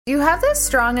Do you have this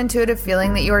strong intuitive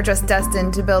feeling that you are just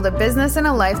destined to build a business and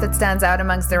a life that stands out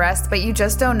amongst the rest, but you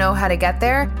just don't know how to get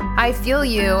there? I feel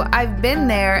you. I've been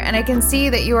there, and I can see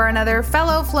that you are another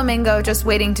fellow flamingo just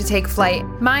waiting to take flight.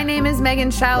 My name is Megan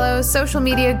Shallow, social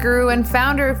media guru and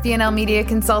founder of BNL Media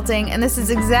Consulting, and this is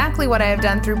exactly what I have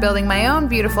done through building my own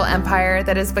beautiful empire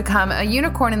that has become a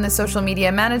unicorn in the social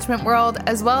media management world,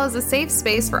 as well as a safe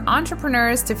space for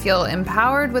entrepreneurs to feel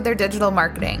empowered with their digital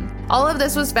marketing. All of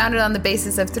this was founded on the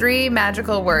basis of 3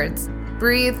 magical words: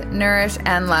 breathe, nourish,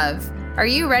 and love. Are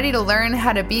you ready to learn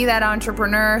how to be that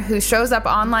entrepreneur who shows up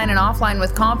online and offline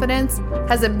with confidence,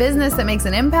 has a business that makes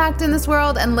an impact in this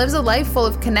world, and lives a life full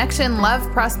of connection, love,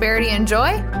 prosperity, and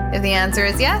joy? If the answer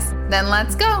is yes, then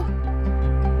let's go.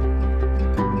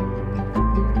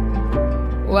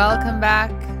 Welcome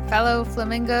back, fellow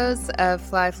flamingos of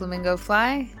Fly Flamingo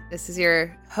Fly. This is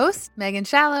your host, Megan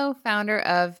Shallow, founder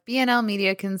of BNL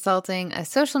Media Consulting, a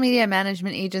social media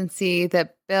management agency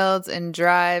that builds and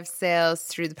drives sales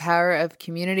through the power of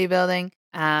community building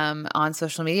on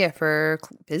social media for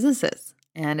businesses.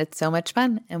 And it's so much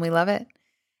fun, and we love it.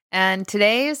 And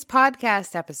today's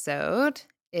podcast episode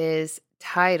is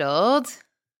titled,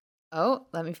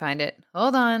 let me find it.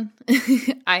 Hold on.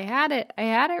 I had it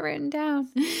written down.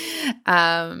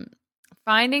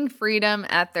 Finding Freedom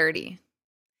at 30.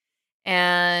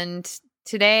 And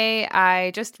today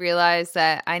I just realized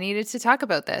that I needed to talk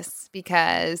about this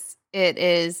because it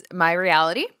is my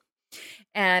reality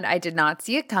and I did not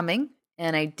see it coming,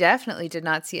 and I definitely did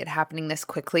not see it happening this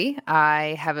quickly.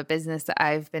 I have a business that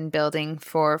I've been building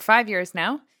for 5 years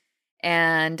now,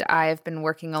 and I've been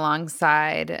working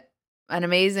alongside an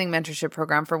amazing mentorship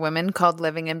program for women called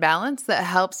Living in Balance that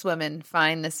helps women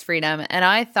find this freedom. And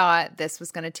I thought this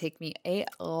was going to take me a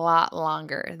lot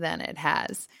longer than it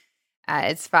has.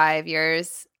 It's 5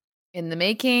 years in the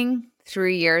making,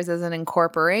 3 years as an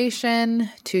incorporation,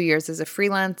 2 years as a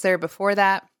freelancer before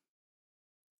that.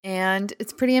 And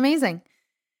it's pretty amazing.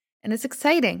 And it's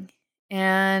exciting.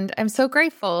 And I'm so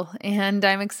grateful. And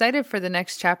I'm excited for the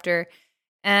next chapter.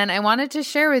 And I wanted to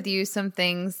share with you some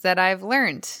things that I've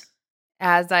learned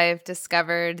as I've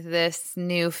discovered this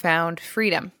newfound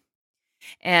freedom.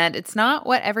 And it's not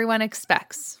what everyone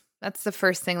expects. That's the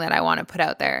first thing that I want to put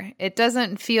out there. It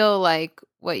doesn't feel like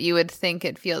what you would think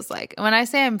it feels like. And when I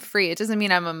say I'm free, it doesn't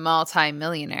mean I'm a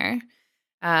multi-millionaire.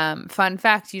 Fun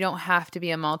fact, you don't have to be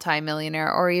a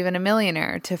multi-millionaire or even a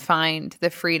millionaire to find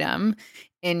the freedom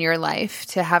in your life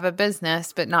to have a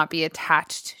business but not be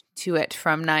attached to it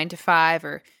from 9 to 5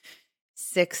 or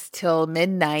 6 till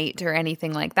midnight or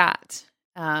anything like that.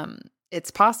 It's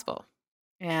possible.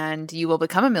 And you will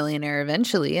become a millionaire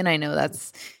eventually. And I know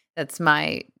that's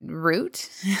my route.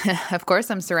 Of course,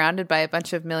 I'm surrounded by a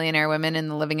bunch of millionaire women in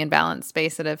the Living in Balance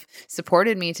space that have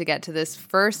supported me to get to this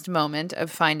first moment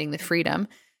of finding the freedom.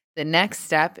 The next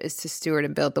step is to steward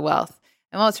and build the wealth.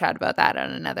 And we'll chat about that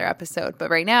on another episode. But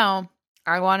right now,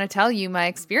 I want to tell you my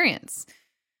experience.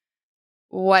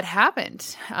 What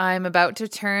happened? I'm about to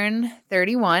turn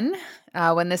 31.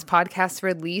 When this podcast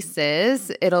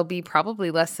releases, it'll be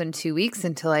probably less than 2 weeks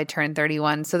until I turn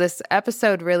 31. So this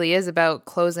episode really is about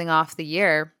closing off the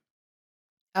year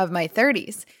of my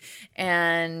 30s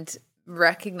and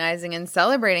recognizing and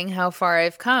celebrating how far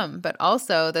I've come. But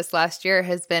also this last year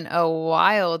has been a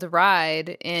wild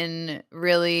ride in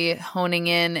really honing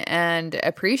in and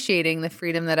appreciating the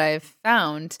freedom that I've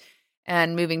found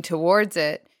and moving towards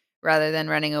it, rather than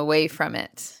running away from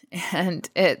it. And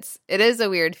it is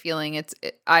a weird feeling.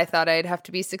 I thought I'd have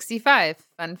to be 65.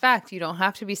 Fun fact, you don't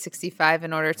have to be 65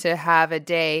 in order to have a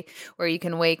day where you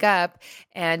can wake up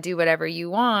and do whatever you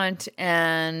want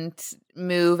and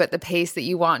move at the pace that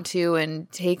you want to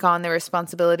and take on the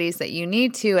responsibilities that you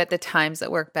need to at the times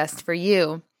that work best for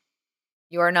you.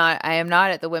 I am not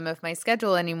at the whim of my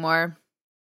schedule anymore.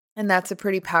 And that's a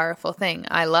pretty powerful thing.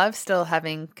 I love still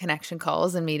having connection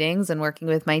calls and meetings and working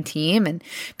with my team, and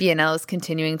BNL is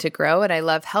continuing to grow, and I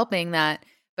love helping that,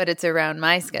 but it's around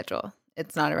my schedule.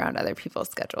 It's not around other people's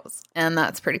schedules, and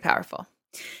that's pretty powerful.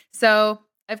 So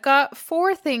I've got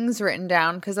 4 things written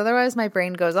down because otherwise my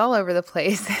brain goes all over the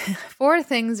place. 4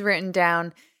 things written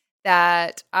down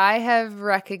that I have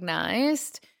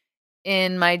recognized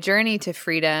in my journey to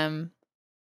freedom.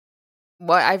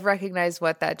 I've recognized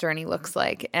what that journey looks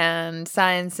like, and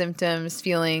signs, symptoms,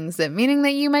 feelings, meaning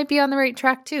that you might be on the right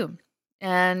track too.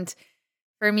 And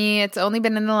for me, it's only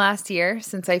been in the last year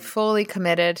since I fully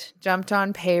committed, jumped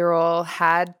on payroll,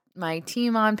 had my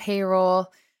team on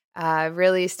payroll,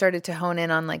 really started to hone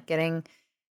in on like getting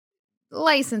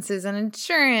licenses and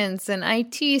insurance and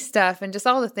IT stuff and just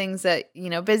all the things that,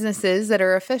 businesses that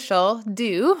are official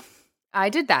do. I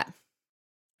did that.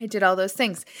 I did all those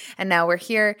things. And now we're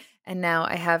here. And now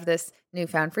I have this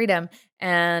newfound freedom.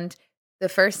 And the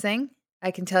first thing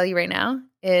I can tell you right now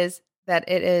is that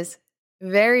it is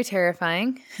very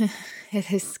terrifying.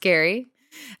 It is scary.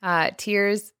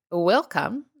 Tears will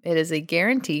come. It is a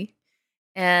guarantee.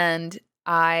 And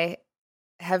I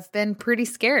have been pretty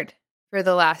scared for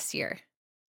the last year,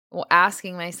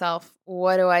 asking myself,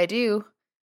 what do I do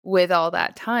with all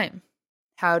that time?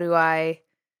 How do I,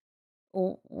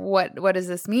 what does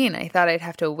this mean? I thought I'd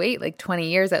have to wait like 20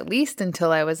 years at least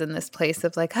until I was in this place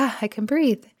of like, I can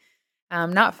breathe.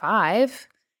 Not 5.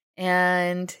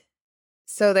 And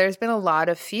so there's been a lot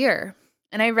of fear.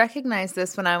 And I recognized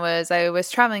this when I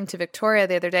was traveling to Victoria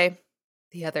the other day,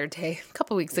 a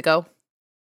couple weeks ago.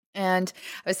 And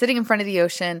I was sitting in front of the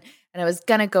ocean and I was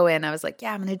going to go in. I was like,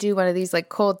 yeah, I'm going to do one of these like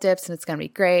cold dips and it's going to be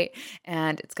great.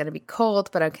 And it's going to be cold,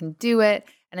 but I can do it.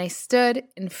 And I stood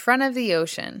in front of the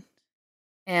ocean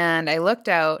and I looked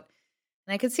out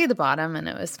and I could see the bottom and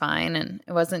it was fine. And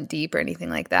it wasn't deep or anything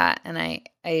like that. And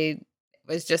I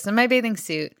was just in my bathing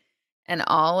suit and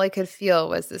all I could feel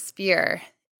was this fear.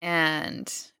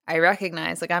 And I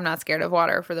recognized, like, I'm not scared of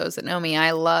water. For those that know me,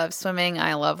 I love swimming.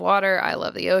 I love water. I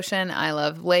love the ocean. I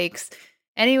love lakes.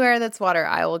 Anywhere that's water,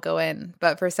 I will go in.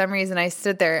 But for some reason, I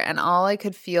stood there and all I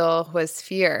could feel was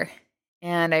fear.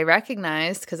 And I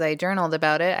recognized, because I journaled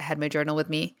about it, I had my journal with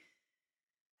me,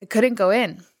 I couldn't go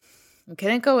in. I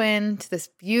couldn't go into this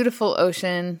beautiful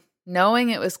ocean knowing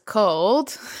it was cold,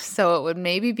 so it would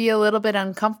maybe be a little bit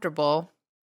uncomfortable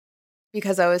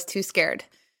because I was too scared.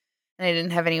 And I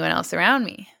didn't have anyone else around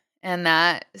me. And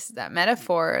that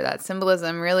metaphor, that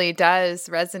symbolism really does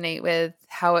resonate with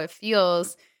how it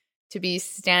feels to be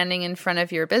standing in front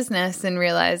of your business and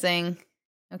realizing,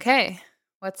 okay,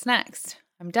 what's next?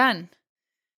 I'm done.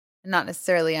 Not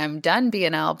necessarily I'm done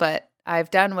BNL, but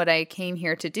I've done what I came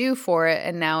here to do for it.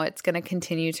 And now it's going to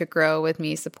continue to grow with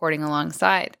me supporting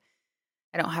alongside.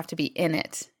 I don't have to be in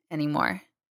it anymore.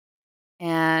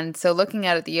 And so looking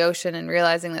out at the ocean and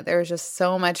realizing that there was just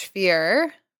so much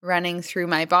fear running through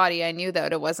my body, I knew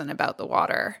that it wasn't about the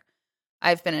water.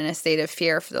 I've been in a state of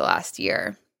fear for the last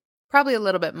year, probably a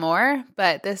little bit more,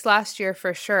 but this last year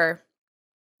for sure,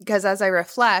 because as I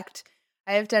reflect,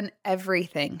 I have done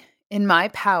everything in my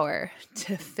power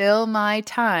to fill my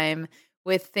time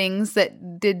with things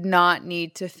that did not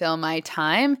need to fill my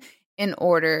time in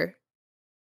order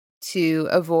to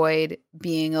avoid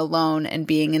being alone and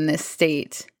being in this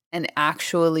state and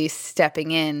actually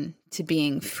stepping in to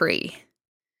being free.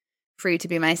 Free to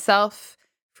be myself,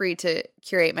 free to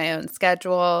curate my own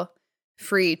schedule,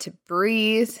 free to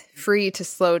breathe, free to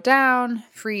slow down,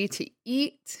 free to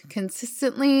eat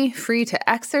consistently, free to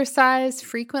exercise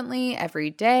frequently every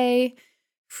day,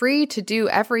 free to do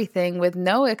everything with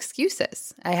no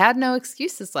excuses. I had no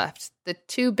excuses left. The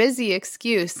too busy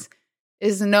excuse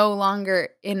is no longer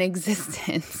in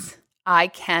existence. I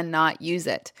cannot use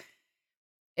it.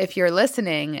 If you're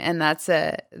listening and that's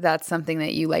something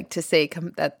that you like to say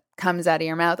that comes out of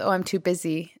your mouth, oh, I'm too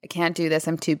busy. I can't do this.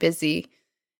 I'm too busy.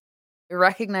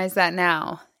 Recognize that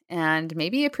now and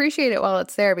maybe appreciate it while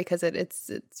it's there because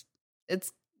it's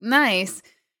nice.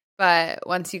 But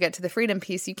once you get to the freedom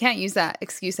piece, you can't use that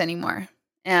excuse anymore.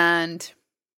 And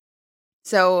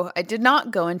so I did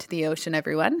not go into the ocean,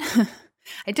 everyone.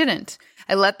 I didn't.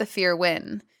 I let the fear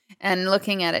win. And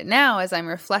looking at it now as I'm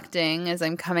reflecting, as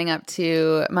I'm coming up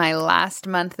to my last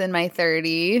month in my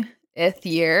 30th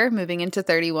year, moving into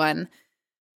 31,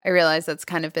 I realize that's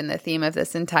kind of been the theme of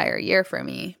this entire year for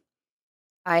me.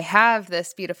 I have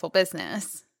this beautiful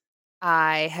business.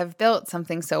 I have built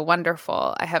something so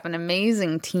wonderful. I have an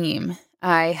amazing team.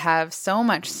 I have so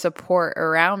much support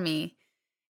around me.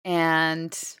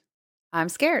 And I'm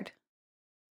scared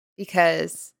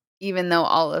because even though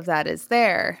all of that is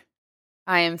there,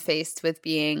 I am faced with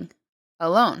being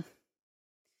alone.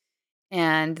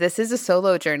 And this is a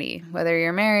solo journey, whether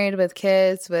you're married with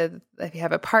kids, if you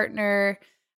have a partner,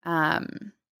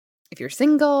 if you're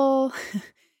single,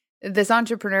 this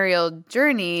entrepreneurial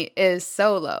journey is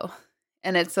solo.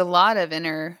 And it's a lot of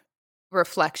inner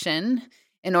reflection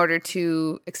in order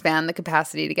to expand the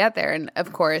capacity to get there. And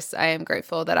of course, I am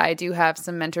grateful that I do have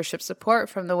some mentorship support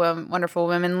from the wonderful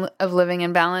women of Living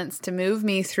in Balance to move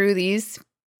me through these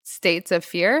states of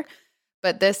fear.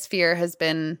 But this fear has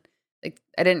been like,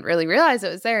 I didn't really realize it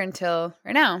was there until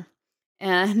right now.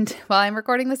 And while I'm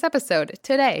recording this episode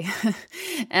today.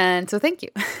 And so thank you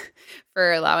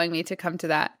for allowing me to come to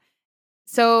that.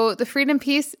 So the freedom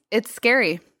piece, it's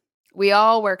scary. We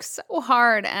all work so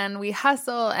hard and we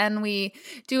hustle and we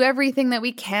do everything that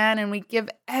we can and we give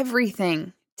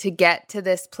everything to get to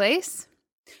this place.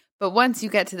 But once you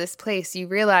get to this place, you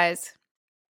realize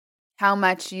how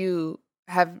much you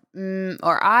have,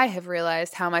 or I have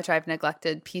realized how much I've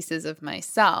neglected pieces of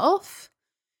myself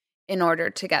in order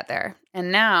to get there.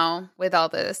 And now, with all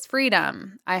this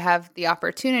freedom, I have the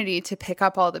opportunity to pick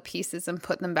up all the pieces and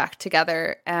put them back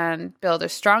together and build a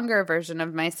stronger version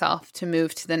of myself to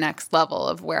move to the next level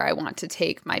of where I want to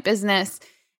take my business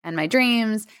and my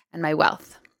dreams and my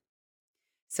wealth.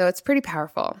 So it's pretty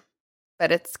powerful,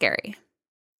 but it's scary.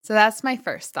 So that's my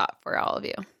first thought for all of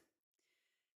you.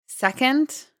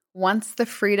 Second, once the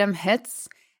freedom hits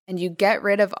and you get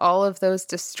rid of all of those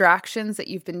distractions that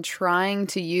you've been trying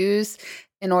to use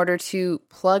in order to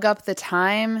plug up the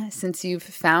time since you've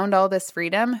found all this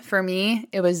freedom, for me,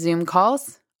 it was Zoom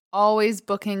calls. Always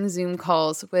booking Zoom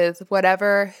calls with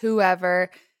whatever,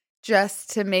 whoever,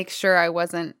 just to make sure I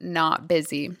wasn't not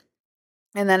busy.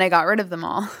 And then I got rid of them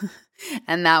all.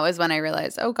 And that was when I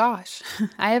realized, oh gosh,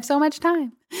 I have so much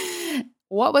time.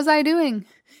 What was I doing?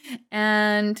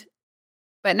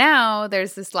 But now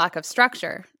there's this lack of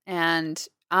structure. And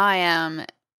I am,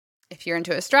 if you're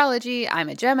into astrology, I'm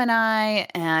a Gemini.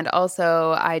 And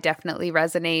also I definitely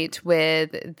resonate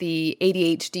with the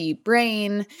ADHD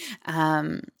brain.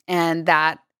 And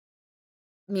that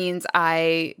means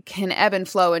I can ebb and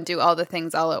flow and do all the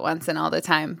things all at once and all the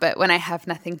time. But when I have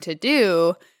nothing to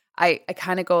do, I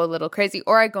kind of go a little crazy,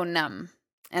 or I go numb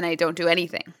and I don't do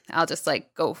anything. I'll just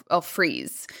I'll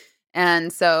freeze.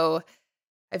 And so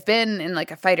I've been in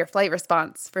like a fight or flight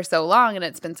response for so long, and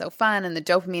it's been so fun, and the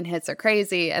dopamine hits are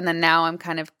crazy. And then now I'm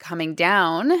kind of coming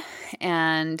down,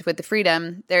 and with the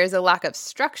freedom, there's a lack of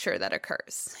structure that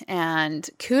occurs. And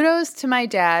kudos to my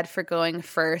dad for going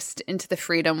first into the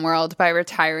freedom world by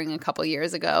retiring a couple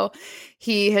years ago.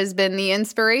 He has been the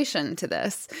inspiration to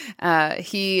this.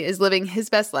 He is living his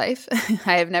best life.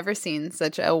 I have never seen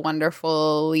such a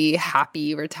wonderfully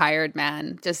happy retired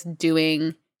man just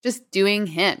doing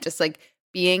him, just like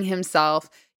being himself,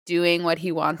 doing what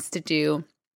he wants to do.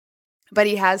 But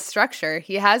he has structure.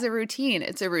 He has a routine.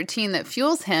 It's a routine that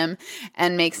fuels him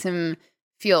and makes him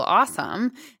feel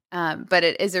awesome. But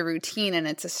it is a routine and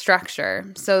it's a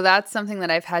structure. So that's something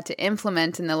that I've had to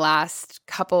implement in the last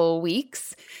couple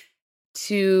weeks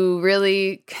to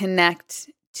really connect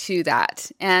to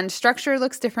that. And structure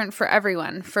looks different for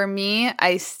everyone. For me,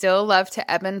 I still love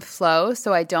to ebb and flow.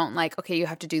 So I don't okay, you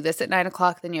have to do this at 9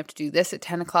 o'clock, then you have to do this at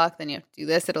 10 o'clock, then you have to do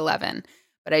this at 11.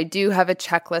 But I do have a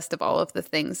checklist of all of the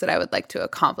things that I would like to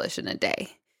accomplish in a day.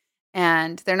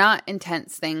 And they're not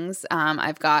intense things.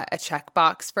 I've got a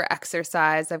checkbox for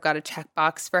exercise. I've got a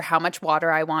checkbox for how much water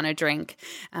I want to drink.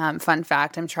 Fun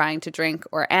fact, I'm trying to drink,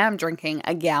 or am drinking,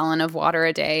 a gallon of water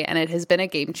a day, and it has been a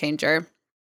game changer.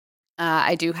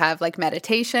 I do have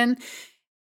meditation.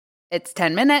 It's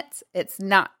 10 minutes. It's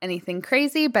not anything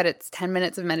crazy, but it's 10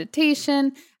 minutes of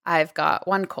meditation. I've got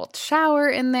one cold shower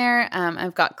in there.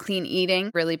 I've got clean eating,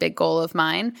 really big goal of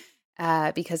mine,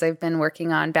 because I've been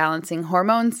working on balancing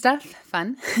hormone stuff.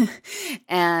 Fun.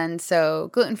 And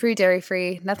so gluten-free,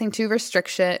 dairy-free, nothing too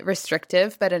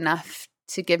restrictive, but enough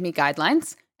to give me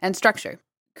guidelines and structure.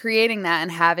 Creating that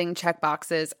and having check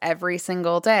boxes every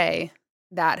single day,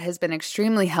 that has been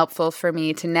extremely helpful for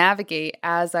me to navigate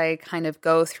as I kind of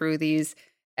go through these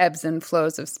ebbs and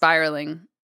flows of spiraling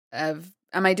of,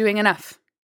 am I doing enough?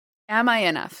 Am I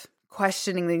enough?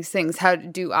 Questioning these things. How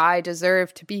do I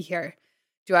deserve to be here?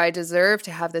 Do I deserve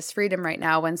to have this freedom right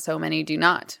now when so many do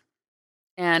not?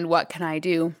 And what can I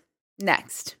do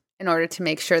next in order to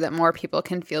make sure that more people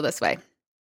can feel this way?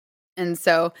 And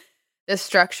so the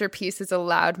structure piece has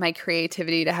allowed my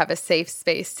creativity to have a safe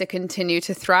space to continue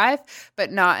to thrive,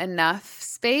 but not enough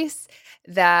space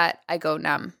that I go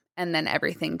numb and then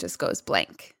everything just goes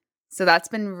blank. So that's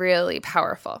been really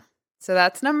powerful. So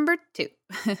that's number 2.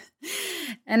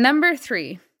 And number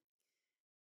 3,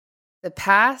 the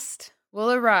past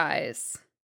will arise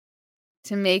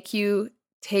to make you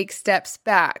take steps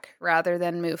back rather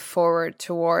than move forward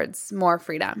towards more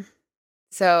freedom.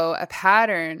 So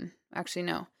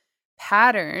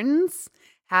patterns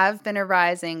have been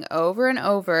arising over and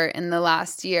over in the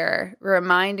last year,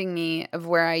 reminding me of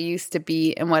where I used to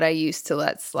be and what I used to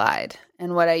let slide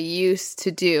and what I used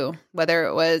to do, whether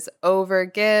it was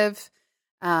overgive,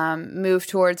 move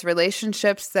towards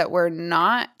relationships that were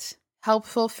not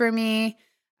helpful for me,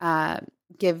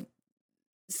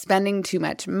 spending too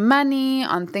much money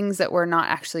on things that were not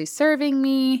actually serving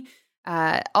me,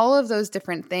 all of those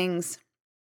different things.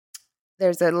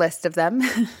 There's a list of them.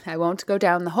 I won't go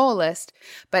down the whole list,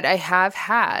 but I have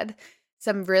had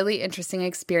some really interesting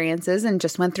experiences and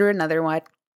just went through another one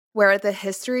where the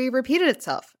history repeated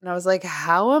itself. And I was like,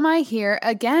 how am I here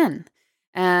again?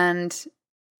 And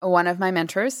one of my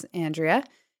mentors, Andrea,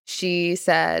 she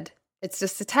said, it's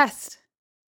just a test.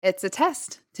 it's a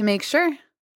test to make sure.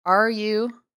 Are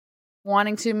you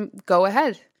wanting to go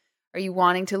ahead? Are you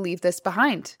wanting to leave this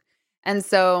behind? And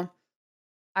so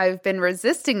I've been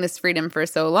resisting this freedom for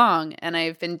so long, and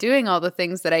I've been doing all the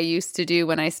things that I used to do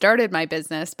when I started my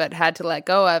business, but had to let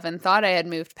go of and thought I had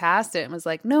moved past it and was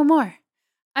like, no more.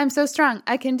 I'm so strong.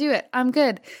 I can do it. I'm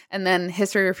good. And then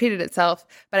history repeated itself,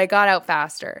 but I got out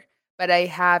faster. But I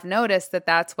have noticed that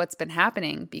that's what's been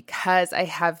happening because I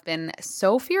have been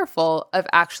so fearful of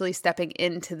actually stepping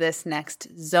into this next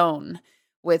zone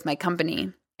with my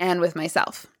company and with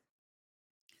myself.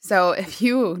 So if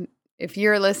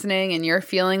you're listening and you're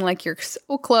feeling like you're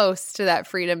so close to that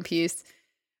freedom piece,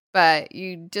 but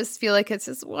you just feel like it's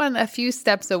just a few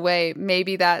steps away,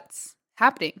 maybe that's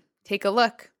happening. Take a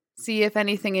look. See if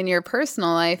anything in your personal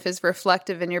life is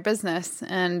reflective in your business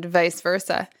and vice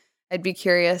versa. I'd be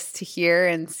curious to hear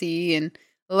and see and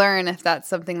learn if that's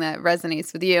something that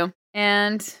resonates with you.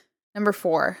 And number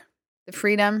 4, the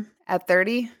freedom at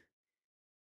 30.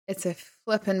 It's a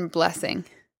flippin' blessing.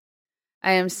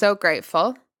 I am so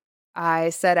grateful. I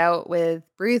set out with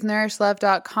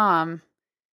breathenourishLove.com,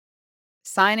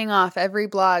 signing off every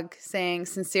blog saying,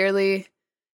 sincerely,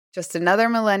 just another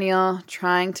millennial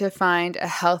trying to find a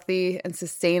healthy and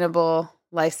sustainable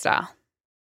lifestyle.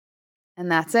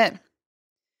 And that's it.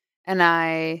 And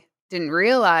I didn't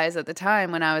realize at the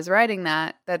time when I was writing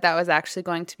that was actually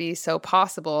going to be so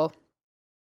possible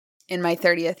in my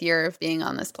 30th year of being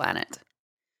on this planet.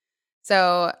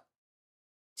 So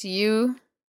to you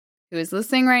who is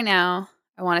listening right now,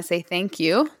 I want to say thank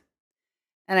you.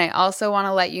 And I also want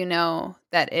to let you know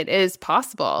that it is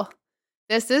possible.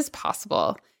 This is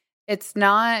possible. I'm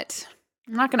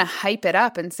not going to hype it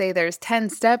up and say there's 10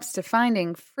 steps to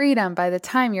finding freedom by the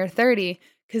time you're 30,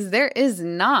 because there is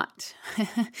not.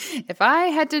 If I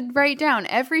had to write down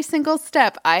every single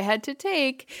step I had to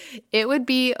take, it would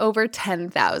be over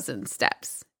 10,000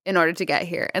 steps in order to get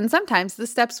here. And sometimes the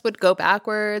steps would go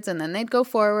backwards and then they'd go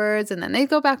forwards and then they'd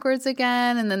go backwards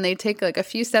again. And then they'd take like a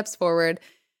few steps forward.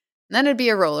 And then it'd be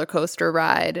a roller coaster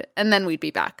ride and then we'd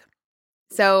be back.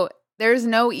 So there's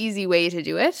no easy way to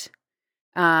do it.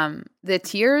 The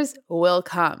tears will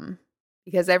come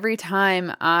because every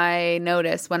time I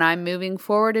notice when I'm moving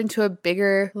forward into a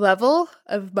bigger level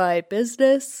of my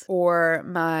business or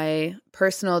my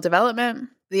personal development,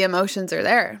 the emotions are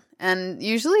there. And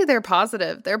usually they're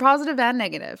positive. They're positive and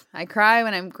negative. I cry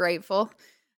when I'm grateful.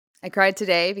 I cried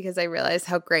today because I realized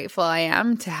how grateful I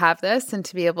am to have this and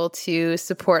to be able to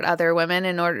support other women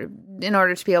in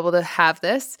order to be able to have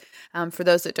this. For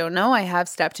those that don't know, I have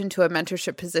stepped into a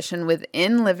mentorship position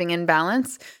within Living in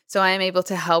Balance. So I am able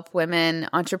to help women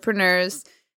entrepreneurs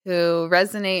who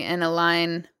resonate and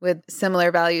align with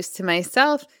similar values to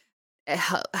myself,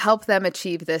 help them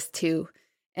achieve this too.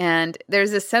 And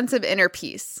there's a sense of inner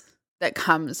peace that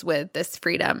comes with this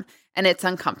freedom, and it's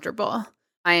uncomfortable.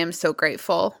 I am so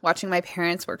grateful watching my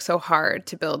parents work so hard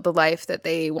to build the life that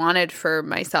they wanted for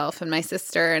myself and my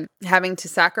sister, and having to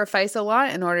sacrifice a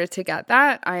lot in order to get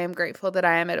that. I am grateful that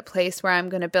I am at a place where I'm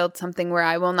going to build something where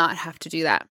I will not have to do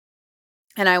that.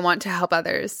 And I want to help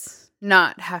others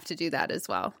not have to do that as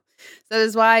well. So that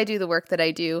is why I do the work that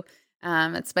I do.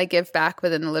 It's my give back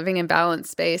within the Living in Balance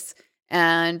space.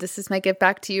 And this is my give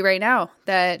back to you right now,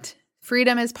 that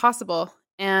freedom is possible.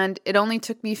 And it only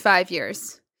took me 5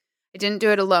 years. I didn't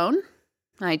do it alone.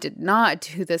 I did not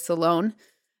do this alone.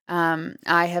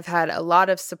 I have had a lot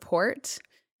of support,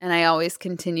 and I always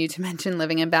continue to mention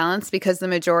Living in Balance because the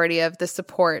majority of the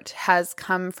support has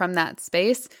come from that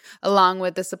space, along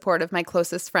with the support of my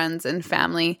closest friends and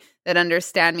family that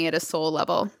understand me at a soul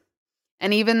level.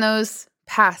 And even the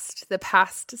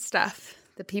past stuff,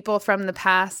 the people from the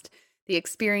past, the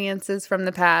experiences from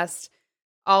the past,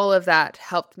 all of that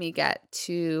helped me get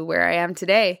to where I am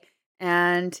today.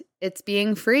 And it's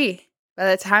being free.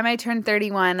 By the time I turn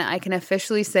 31, I can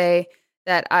officially say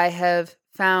that I have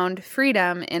found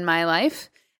freedom in my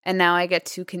life. And now I get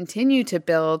to continue to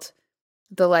build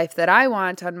the life that I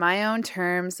want on my own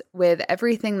terms with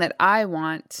everything that I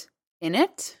want in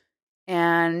it,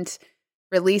 and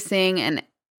releasing and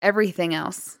everything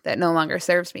else that no longer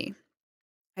serves me.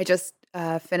 I just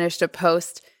finished a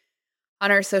post on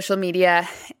our social media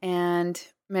and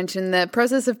mentioned the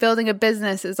process of building a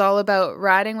business is all about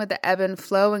riding with the ebb and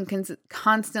flow and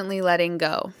constantly letting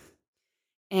go.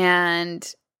 And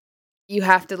you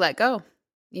have to let go.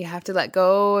 You have to let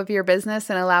go of your business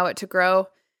and allow it to grow.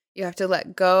 You have to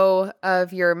let go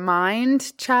of your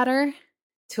mind chatter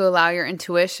to allow your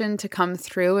intuition to come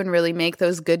through and really make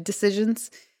those good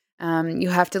decisions. You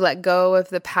have to let go of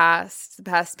the past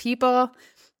people,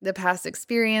 the past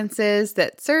experiences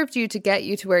that served you to get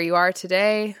you to where you are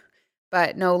today,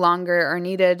 but no longer are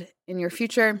needed in your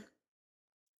future,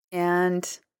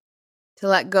 and to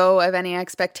let go of any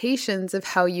expectations of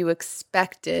how you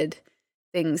expected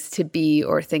things to be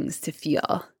or things to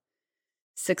feel.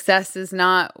 Success does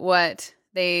not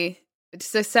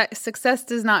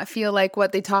feel like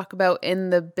what they talk about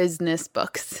in the business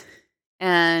books.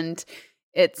 And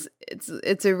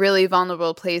it's a really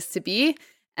vulnerable place to be.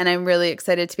 And I'm really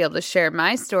excited to be able to share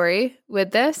my story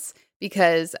with this,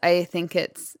 because I think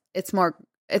it's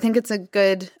a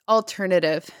good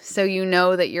alternative. So you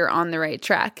know that you're on the right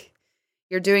track.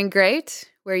 You're doing great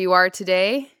where you are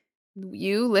today.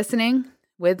 You listening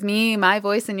with me, my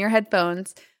voice in your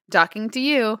headphones, talking to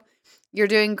you. You're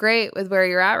doing great with where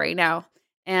you're at right now.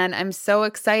 And I'm so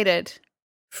excited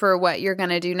for what you're going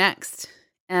to do next.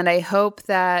 And I hope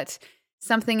that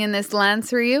something in this lands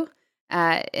for you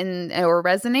or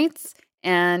resonates.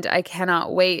 And I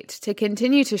cannot wait to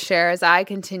continue to share as I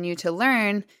continue to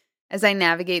learn as I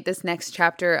navigate this next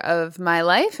chapter of my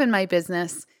life and my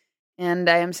business. And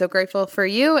I am so grateful for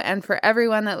you and for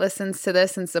everyone that listens to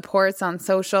this and supports on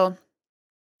social.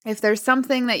 If there's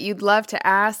something that you'd love to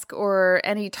ask, or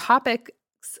any topics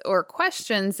or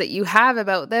questions that you have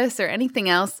about this or anything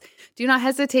else, do not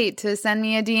hesitate to send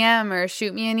me a DM or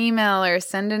shoot me an email or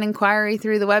send an inquiry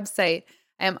through the website.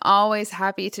 I am always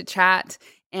happy to chat,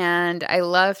 and I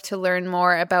love to learn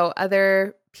more about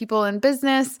other people in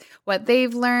business, what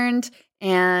they've learned,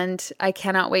 and I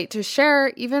cannot wait to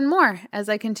share even more as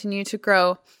I continue to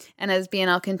grow and as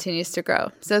BNL continues to grow.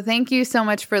 So thank you so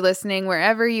much for listening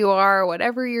wherever you are,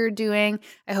 whatever you're doing.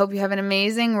 I hope you have an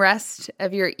amazing rest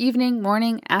of your evening,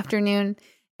 morning, afternoon,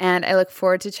 and I look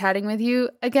forward to chatting with you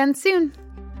again soon.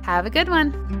 Have a good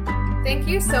one. Thank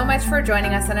you so much for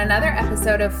joining us on another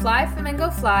episode of Fly Flamingo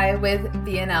Fly with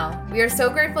BNL. We are so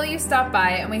grateful you stopped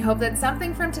by, and we hope that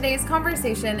something from today's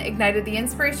conversation ignited the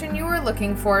inspiration you were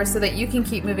looking for so that you can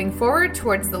keep moving forward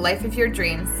towards the life of your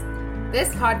dreams. This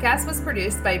podcast was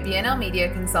produced by BNL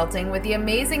Media Consulting with the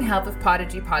amazing help of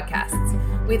Podigy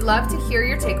Podcasts. We'd love to hear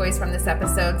your takeaways from this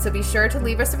episode, so be sure to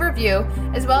leave us a review,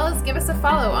 as well as give us a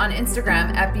follow on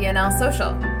Instagram at BNL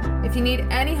Social. If you need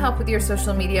any help with your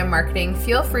social media marketing,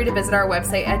 feel free to visit our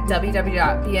website at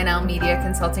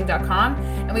www.bnlmediaconsulting.com,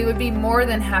 and we would be more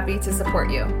than happy to support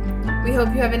you. We hope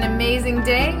you have an amazing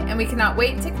day, and we cannot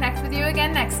wait to connect with you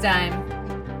again next time.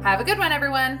 Have a good one,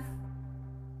 everyone.